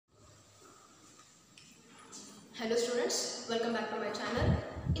Hello students, welcome back to my channel.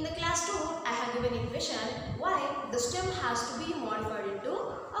 In the class 2, I have given a question why the stem has to be modified into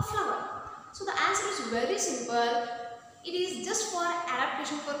a flower. So the answer is very simple. It is just for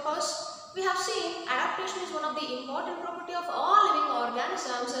adaptation purpose. We have seen adaptation is one of the important property of all living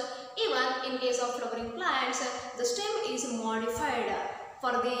organisms. Even in case of flowering plants, the stem is modified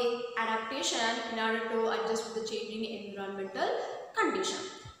for the adaptation in order to adjust to the changing environmental condition.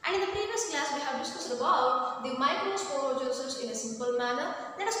 And in the previous class, we have discussed about the microsporogenesis in a simple manner.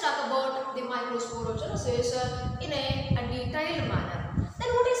 Let us talk about the microsporogenesis in a detailed manner. Then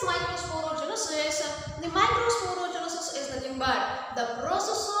what is microsporogenesis? The microsporogenesis is nothing but the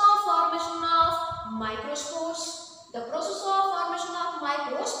process of formation of microspores. The process of formation of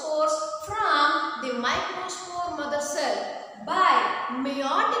microspores from the microspore mother cell by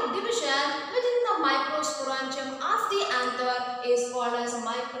meiotic division within the microsporangium of the anther is called as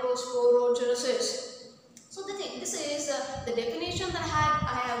microsporogenesis. So this is the definition that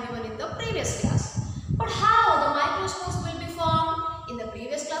I have given in the previous class. But how the microspores will be formed? In the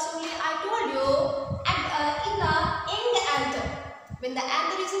previous class only I told you in the young anther. When the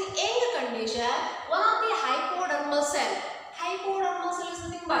anther is in young condition, one of the hypodermal cell is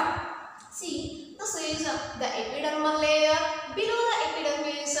nothing but, see, this is the epidermal layer. Below the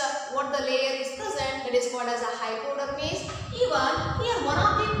epidermis, what the layer is present, that is called as a hypodermis. Even here, one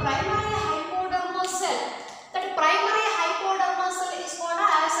of the primary hypodermal cell. That primary hypodermal cell is called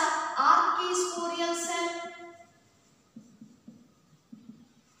as archisporial cell.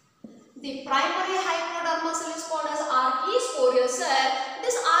 The primary hypodermal cell is called as archisporial cell.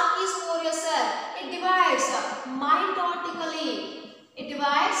 This archisporial cell, it divides mitotically.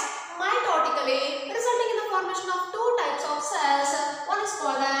 Resulting in the formation of two types of cells. One is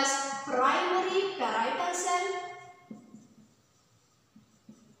called as primary parietal cell.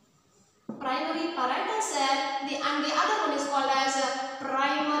 And the other one is called as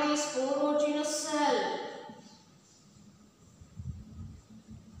primary sporogenous cell.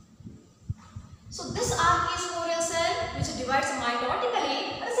 So this archisporial cell, which divides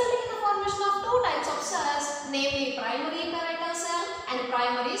mitotically, resulting in the formation of two types of cells, namely primary parietal cell and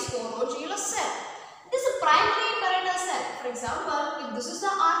primary sporogenous cell. This primary parietal cell, for example, if this is the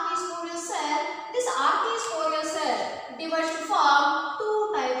archisporial cell, this archisporial cell divides to form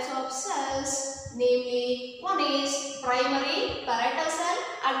two types of cells, namely one is primary parietal cell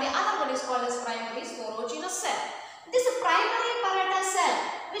and the other one is called as primary sporogenous cell. This primary parietal cell,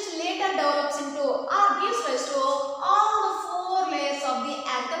 which later develops into or gives rise to all the four layers of the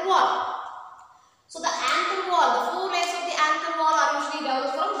anther wall. So the anther wall, the four layers of the anther wall are usually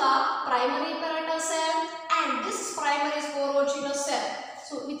developed from the primary parietal cell and this is primary sporogenous cell.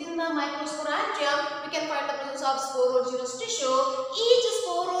 So within the microsporangium, we can find the presence of sporogenous tissue. Each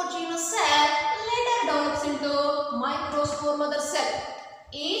sporogenous cell later develops into microspore mother cell.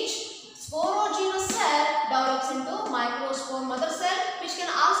 Each sporogenous cell develops into microspore mother cell, which can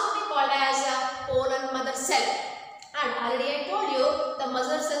also be called as pollen mother cell. And already I told you the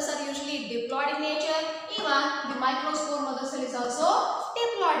mother cells are usually diploid in nature. Even the microspore mother cell is also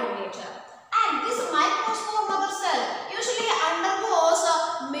diploid in nature. And this microspore mother cell usually undergoes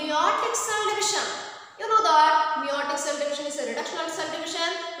meiotic cell division. You know that meiotic cell division is a reductional cell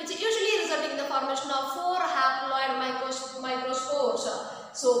division, which is usually resulting in the formation of four haploid microspores.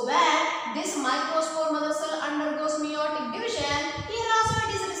 So when this microspore mother cell undergoes meiotic division, here also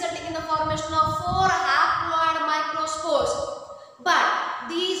it is resulting in the formation of four haploid microspores. But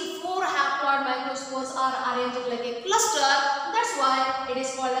these four haploid microspores are arranged like a cluster. That's why it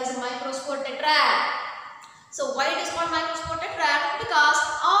is called as a microspore tetrad. So why it is called microspore tetrad? Because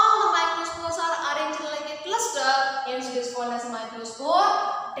all the microspores are arranged like a cluster, hence it is called as microspore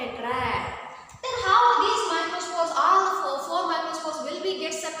tetrad. Then how these microspores, all the four microspores will be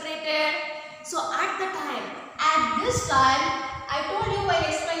get separated? So at this time, I told you while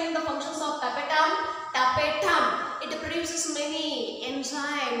explaining the functions of tapetum, it produces many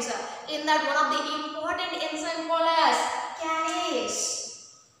enzymes. In that, one of the important enzyme called as kinase.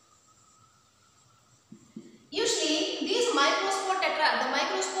 Usually, these microspore tetrad, the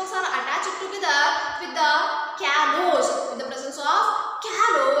microspores are attached together with the callose, with the presence of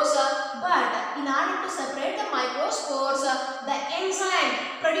callose. But in order to separate the microspores, the enzyme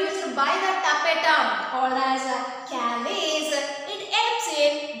produced by the tapetum called as kinase, it helps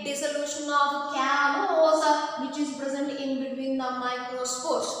in dissolution of callose, which is present in between the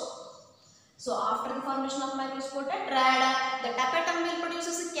microspores. So after the formation of microspore tetrad, the tapetum will produce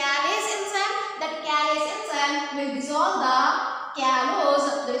a kinase enzyme. That kinase enzyme will dissolve the callose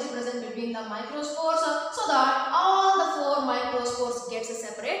that is present between the microspores, so that all the four microspores gets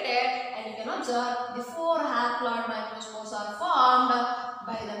separated and you cannot observe the 4 haploid microspores are formed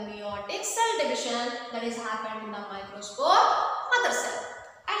by the meiotic cell division that is happened in the microspore mother cell.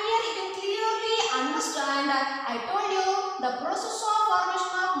 And here you can clearly understand, I told you the process of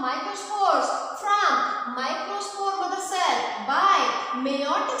formation of microspores from microspore mother cell by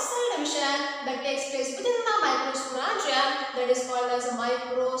meiotic cell division that takes place within the microsporangium, that is called as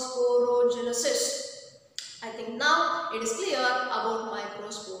microsporogenesis. I think now it is clear about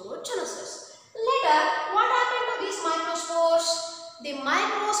microsporogenesis. Later, what happened to these microspores? The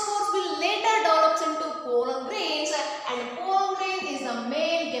microspores will later develop into pollen grains, and pollen grain is the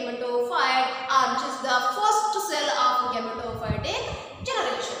male gametophyte, which is the first cell of gametophytic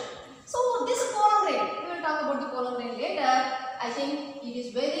generation. So this pollen grain, we will talk about the pollen grain later. I think it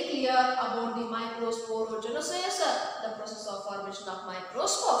is very clear about the microsporogenesis, the process of formation of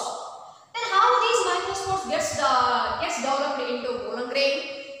microspores. Then how these microspores gets developed into pollen grain?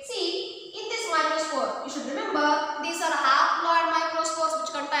 See, in this microspore, you should remember these are haploid microspores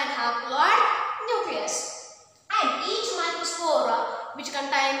which contain haploid nucleus. And each microspore which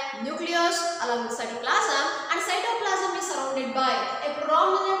contain nucleus along with cytoplasm, and cytoplasm is surrounded by a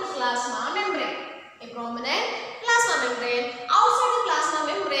prominent plasma membrane. Outside the plasma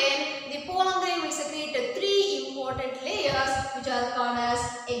membrane, the pollen grain will secrete 3 important layers which are called as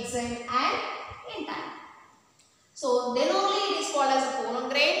exine and intine. So then only it is called as a pollen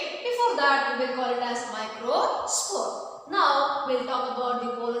grain. Before that we will call it as microspore. Now we will talk about the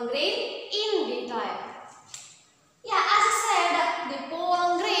pollen grain in detail. Yeah, as I said, the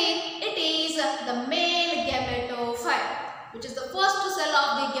pollen grain, it is the male gametophyte, which is the first cell of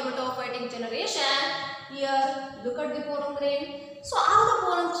the gametophytic generation. Here, look at the pollen grain. So how the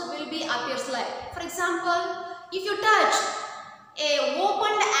pollen will be appears like? For example, if you touch a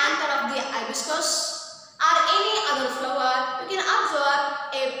opened anther of the hibiscus or any other flower, you can observe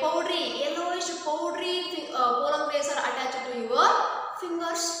a powdery, yellowish powdery pollen grains are attached to your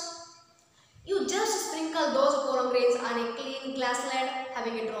fingers. You just sprinkle those pollen grains on a clean glass lid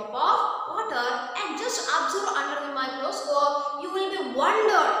having a drop of water and just observe under the microscope. You will be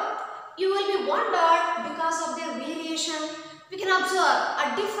wondered because of their variation. We can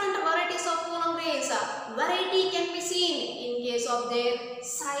observe different varieties of pollen grains. Variety can be seen in case of their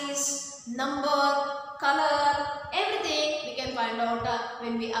size, number, color, everything we can find out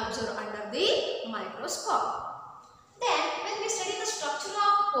when we observe under the microscope. Then when we study the structure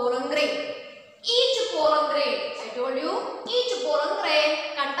of pollen grain, each pollen grain, I told you, each pollen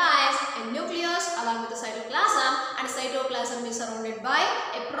grain contains a nucleus along with the cytoplasm, and cytoplasm is surrounded by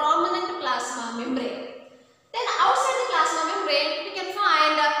a prominent plasma membrane. Then outside the plasma membrane, we can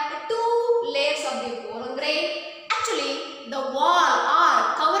find 2 layers of the pollen grain. Actually, the wall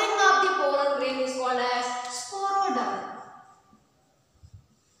or covering of the pollen grain is called as sporoderm.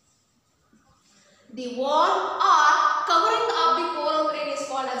 The wall or covering of the pollen grain is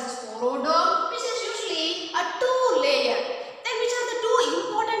called as sporoderm, which is usually a 2-layer. Then which are the 2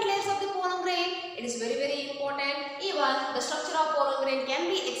 important layers of the pollen grain? It is very important. Even the structure of pollen grain can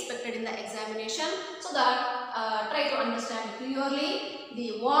be expected in the examination, so that try to understand clearly.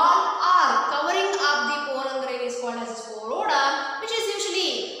 The wall or covering of the pollen grain is called as sporoderm, which is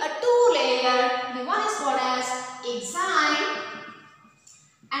usually a 2-layer. The one is called as exine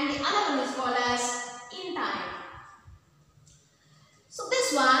and the other one is called as intine. So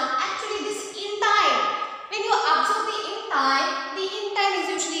this one, actually this intine, when you observe the intine is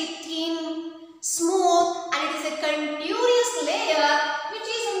usually thin, smooth, and it is a continuous layer which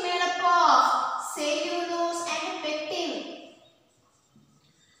is made up of cellulose and pectin.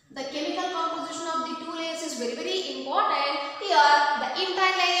 The chemical composition of the 2 layers is very important. Here the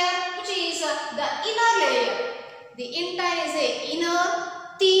intine layer, which is the inner layer. The intine is a inner,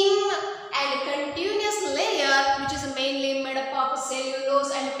 thin and continuous layer which is mainly made up of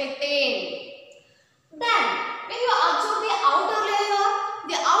cellulose and pectin. Then when you observe the outer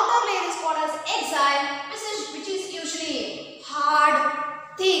layer is called as exine, which is usually hard,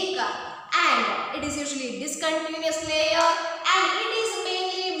 thick, and it is usually discontinuous layer, and it is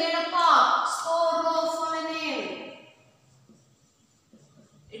mainly made up of sporopollenin.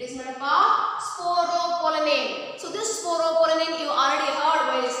 It is made up of sporopollenin. So this sporopollenin you already heard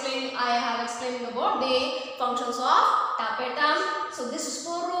while explaining. I have explained about the functions of tapetum. So this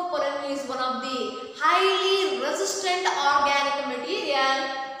sporopollenin is one of the highly resistant organic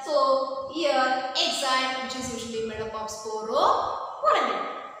material. So here exine, which is usually made up of sporopollenin.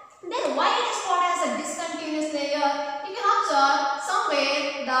 Then why it is called as a discontinuous layer? You can observe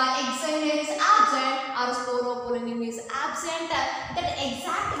somewhere the exine layer is absent or sporopollenin is absent. That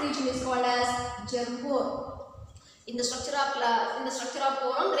exact region is called as germ pore. In the structure of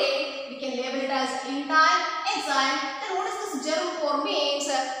pollen grain, we can label it as enzyme, enzyme. Then what is this gerospore means?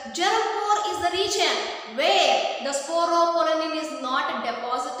 Gerospore is the region where the sporopollen is not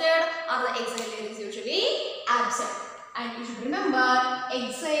deposited or the exile layer is usually absent. And you should remember,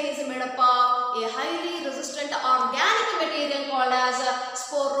 exile is made up of a highly resistant organic material called as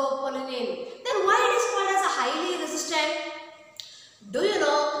sporopollen. Then why it is called as a highly resistant? Do you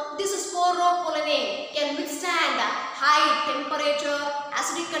know this sporopollen can withstand high temperature,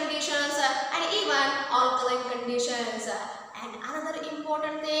 acidic conditions and even alkaline conditions. And another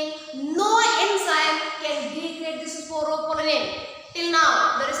important thing, no enzyme can degrade this sporopollen. Till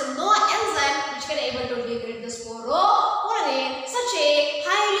now, there is no enzyme which can able to degrade the sporopollen. Such a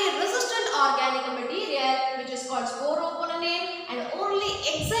highly resistant organic material which is called sporopollen, and only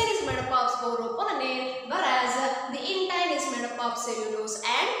exile is made up of sporopollen, whereas the intine is made up of cellulose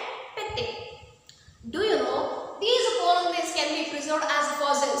and pectin. Do you know these pollen grains can be preserved as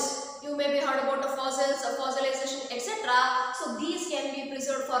fossils? You may be heard about the fossils, fossilization, etc. So these can be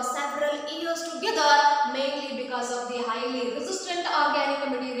preserved for several years together, mainly because of the highly resistant organic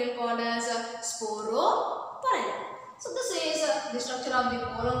material called as sporopollen. So this is the structure of the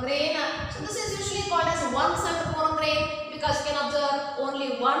pollen grain. So this is usually called as one-celled pollen grain because you can observe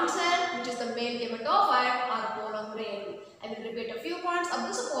only one cell, which is the male gametophyte or pollen grain. I will repeat a few points of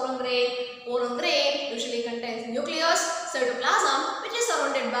this pollen grain. Pollen grain usually contains nucleus, cytoplasm, which is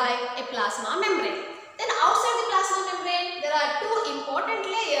surrounded by a plasma membrane. Then outside the plasma membrane, there are two important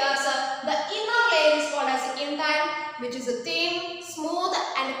layers. The inner layer is called as intine, which is a thin, smooth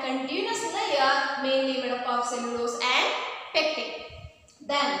and continuous layer mainly made up of cellulose and pectin.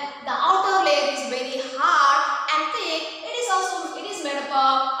 Then the outer layer is very hard and thick. It is made up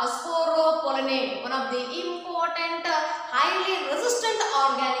of a sporopollen, one of the important highly resistant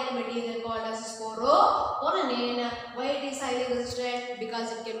organic material called as sporopollen. Why it is highly resistant?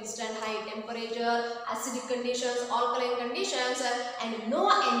 Because it can withstand high temperature, acidic conditions, alkaline conditions, and no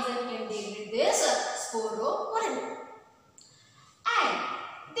enzyme can degrade this sporopollen. And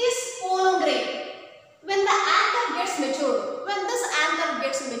this pollen grain, when the anther gets matured,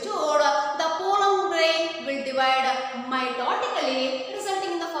 the pollen grain will divide mitotically,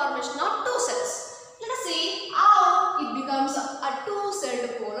 resulting in the formation of two cells. Let us see how it becomes a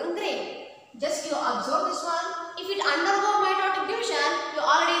two-celled pollen grain. Just you observe this one. If it undergoes mitotic division, you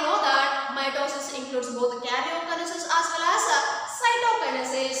already know that mitosis includes both karyokinesis as well as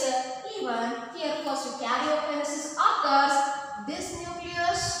cytokinesis. Even here first karyokinesis occurs, this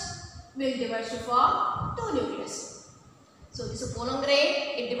nucleus will divide to form two nucleus. So this is pollen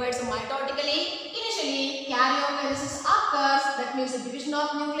grain, it divides mitotically. Initially karyokinesis occurs, that means the division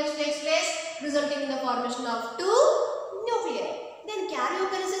of nucleus takes place, resulting in the formation of two nuclei. Then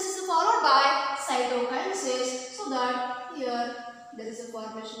karyokinesis is followed by cytokinesis, so that here there is a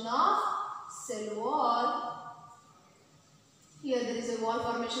formation of cell wall. Here there is a wall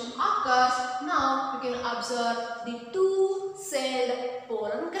formation occurs. Now you can observe the two-celled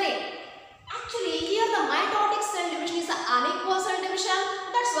pollen grain. Actually, here the mitotic cell division is an unequal cell division.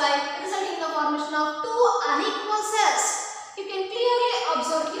 That's why resulting in the formation of two unequal cells. You can clearly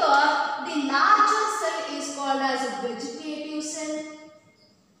observe here the larger cell is called as a vegetative cell,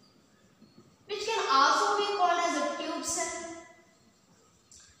 which can also be called as a tube cell.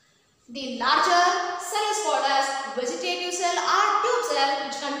 The larger cell is called as vegetative cell or tube cell,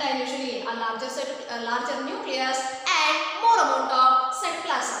 which contain usually a larger nucleus and more amount of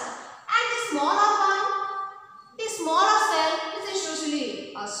cytoplasm. And the smaller one, the smaller cell, this is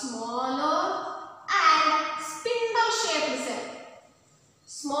usually a smaller and spindle-shaped cell.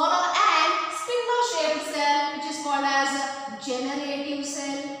 Smaller and spindle-shaped cell, which is called as generative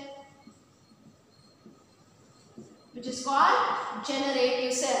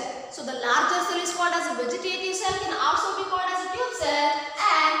cell. So the larger cell is called as a vegetative cell, can also be called as a tube cell,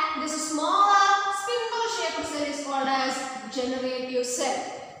 and this smaller spindle-shaped cell is called as generative cell.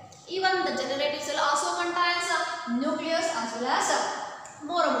 Even the generative cell also contains a nucleus as well as a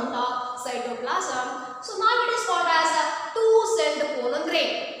more amount of cytoplasm. So now it is called as a two-celled pollen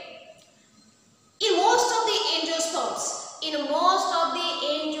grain. In most of the angiosperms,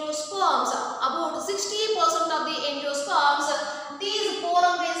 about 60% of the angiosperms, these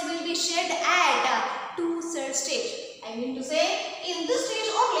pollen grains will be shed at two-cell stage. I mean to say, in this stage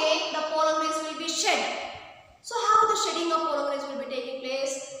only, the pollen grains will be shed. So how the shedding of pollen grains will be taking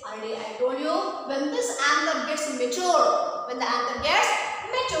place? Already I told you, when this anther gets matured, the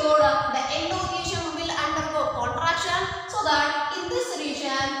endothelium will undergo contraction, so that in this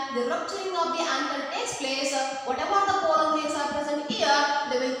region the rupturing of the anther takes place. Whatever the pollen grains are present here,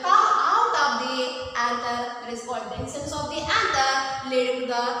 they will come out of the anther. That is called dehiscence of the anther, leading to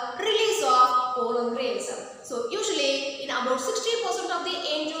the release of pollen grains. So usually in about 60% of the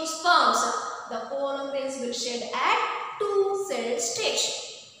angiosperms, the pollen grains will shed at two-cell stage,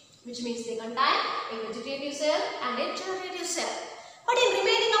 which means they contain a vegetative cell and a generative cell. But in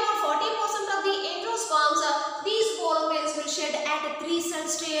remaining about 40% of the angiosperms, these pollen grains will shed at a three-cell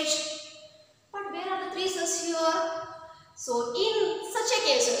stage. But where are the three cells here? So in such a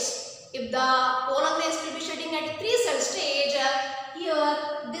cases, if the pollen grains will be shedding at a three-cell stage, here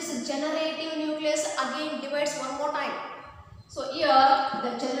this generative nucleus again divides one more time. So here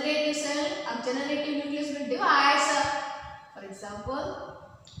the generative cell or generative nucleus will divide. For example,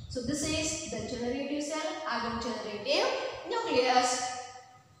 so this is the generative cell and the generative nucleus.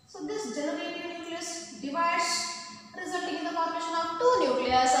 So this generative nucleus divides, resulting in the formation of two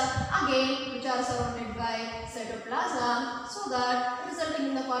nucleus again, which are surrounded by cytoplasm, so that resulting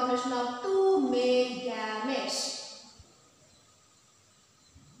in the formation of two male gametes.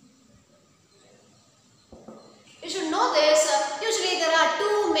 You should know this. Usually there are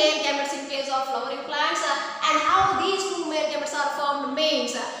two male gametes in case of flowering plants, and how these two male gametes are formed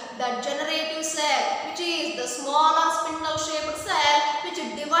means the generative cell, which is the smaller spindle shaped cell, which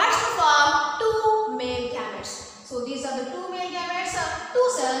divides to form two male gametes. So these are the two male gametes, two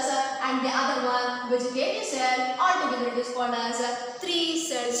cells, and the other one vegetative cell. Altogether it is called as a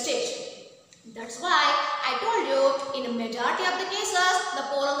three-cell stage. That's why I told you in a majority of the cases the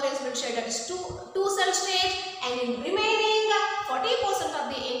pollen grains will shed at two-cell stage, and in remaining 40% of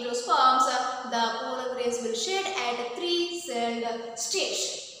the angiosperms the pollen grains will shed at a three-celled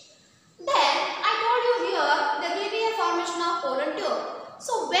stage. Then I told you here there will be a formation of pollen tube.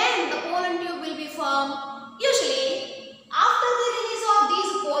 So when the pollen tube will be formed? Usually after the release of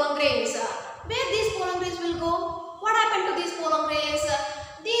these pollen grains, where these pollen grains will go? What happened to these pollen grains?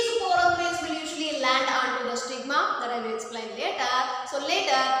 These pollen grains will usually land onto the stigma, that I will explain later. So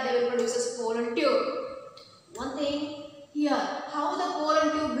later they will produce a pollen tube. One thing here, how the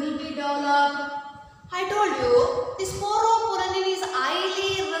pollen tube will be developed? I told you this sporopollen is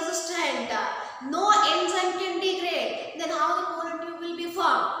highly resistant. No enzyme can degrade. Then how the pollen tube will be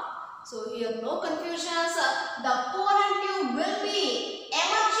formed? So here no confusions. The pollen tube will be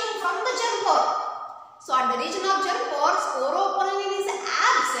emerging from the germ pore. So at the region of germ pore, sporopollen is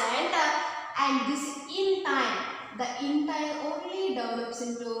absent, and this in time, the intine only develops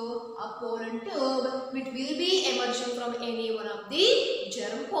into a pollen tube, which will be emerging from any one of the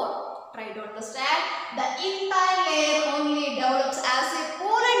germ pore. Try to understand. The intine layer only develops as a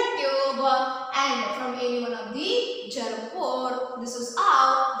pollen tube, and from any one of the germ pore. This is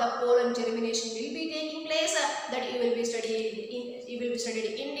how the pollen germination will be taking place. That you will be studied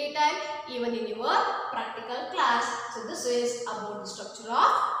in detail, even in your practical class. So this is about the structure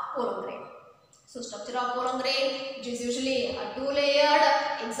of pollen grain. So structure of pollen grain, which is usually a two-layered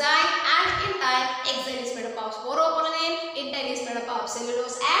exine and intine. Exine is made up of sporopollen, intine is made up of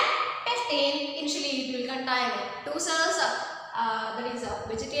cellulose and pectin. Initially it will contain two cells, that is a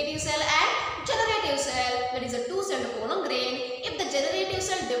vegetative cell and generative cell, that is a two-celled pollen grain. If the generative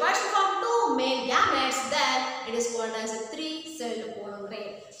cell divides to form two male gametes, then it is called as a three-celled pollen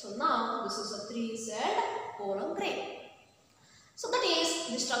grain. So now this is a three-celled pollen grain. So that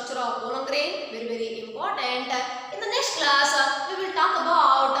is the structure of pollen grain, very important. In the next class we will talk about